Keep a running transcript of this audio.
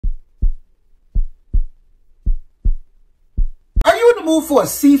mood for a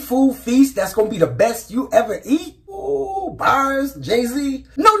seafood feast that's gonna be the best you ever eat? Ooh, bars, Jay-Z.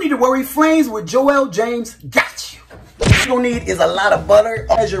 No need to worry, Flames with Joel James got you. What you're gonna need is a lot of butter.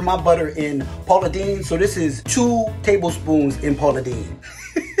 I measure my butter in Paula Deen, so this is 2 tablespoons in Paula Deen.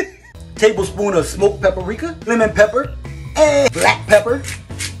 Tablespoon of smoked paprika, lemon pepper, and black pepper.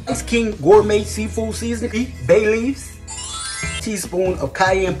 Ice King Gourmet Seafood Seasoning, bay leaves. Teaspoon of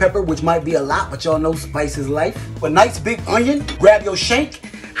cayenne pepper, which might be a lot, but y'all know spice is life. A nice big onion, grab your shank.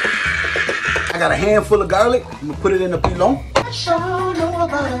 I got a handful of garlic, I'm gonna put it in the pilon.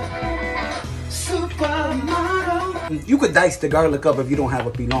 You could dice the garlic up if you don't have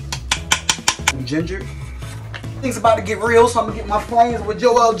a pilon. Ginger. Things about to get real, so I'm gonna get my Flames with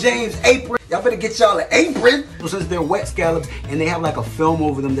Joel James apron. Y'all better get y'all an apron. Since they're wet scallops and they have like a film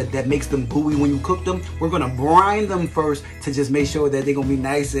over them that makes them gooey when you cook them, we're gonna brine them first to just make sure that they're gonna be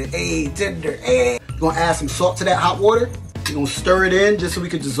nice and tender. We're gonna add some salt to that hot water. We're gonna stir it in just so we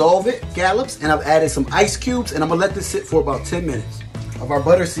can dissolve it, scallops, and I've added some ice cubes, and I'm gonna let this sit for about 10 minutes. Of our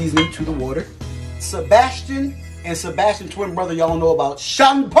butter seasoning to the water. Sebastian and Sebastian twin brother, y'all know about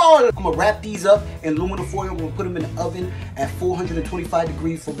Sean Paul. I'm gonna wrap these up in aluminum foil. I'm gonna put them in the oven at 425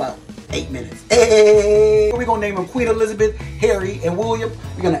 degrees for about 8 minutes. Hey, we're gonna name them Queen Elizabeth, Harry, and William.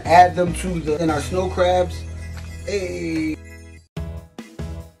 We're gonna add them in our snow crabs. Hey,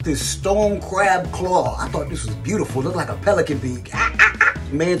 this stone crab claw. I thought this was beautiful. Looked like a pelican beak.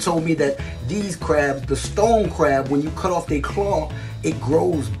 Man told me that these crabs, the stone crab, when you cut off their claw, it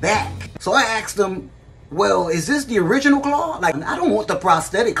grows back. So I asked them, well, is this the original claw? Like, I don't want the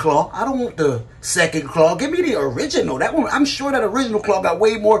prosthetic claw. I don't want the second claw. Give me the original. That one, I'm sure that original claw got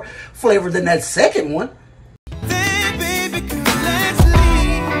way more flavor than that second one.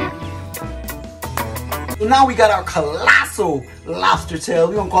 So now we got our colossal lobster tail.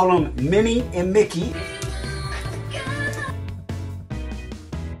 We're gonna call them Minnie and Mickey.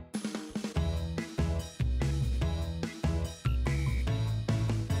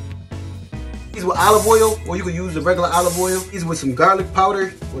 These with olive oil, or you can use the regular olive oil. These with some garlic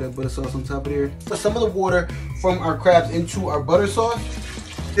powder, or that butter sauce on top of there. Put some of the water from our crabs into our butter sauce.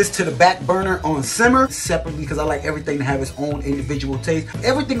 This to the back burner on simmer separately because I like everything to have its own individual taste.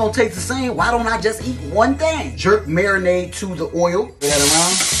 Everything gonna taste the same. Why don't I just eat one thing? Jerk marinade to the oil. Add that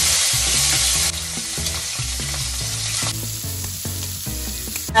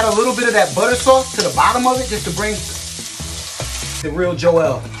around. Add a little bit of that butter sauce to the bottom of it just to bring the real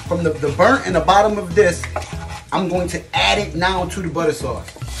Joel. From the burnt in the bottom of this, I'm going to add it now to the butter sauce.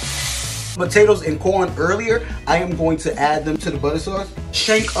 Potatoes and corn earlier, I am going to add them to the butter sauce.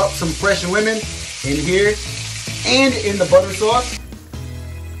 Shake up some fresh lemon in here and in the butter sauce.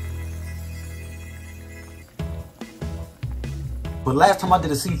 But last time I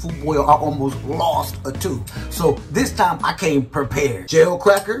did a seafood boil, I almost lost a tooth. So this time I came prepared. Gel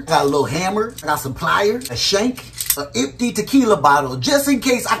cracker, got a little hammer, I got some pliers, a shank, an empty tequila bottle, just in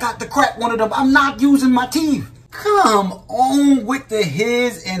case I got to crack one of them. I'm not using my teeth. Come on with the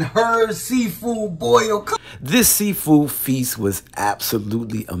his and her seafood boil. This seafood feast was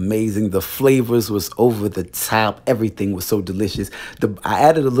absolutely amazing. The flavors was over the top. Everything was so delicious. I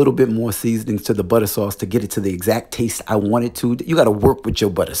added a little bit more seasonings to the butter sauce to get it to the exact taste I wanted to. You got to work with your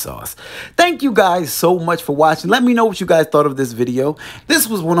butter sauce. Thank you guys so much for watching. Let me know what you guys thought of this video. This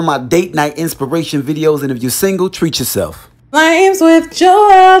was one of my date night inspiration videos. And if you're single, treat yourself. Flames with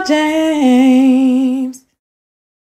Joel James.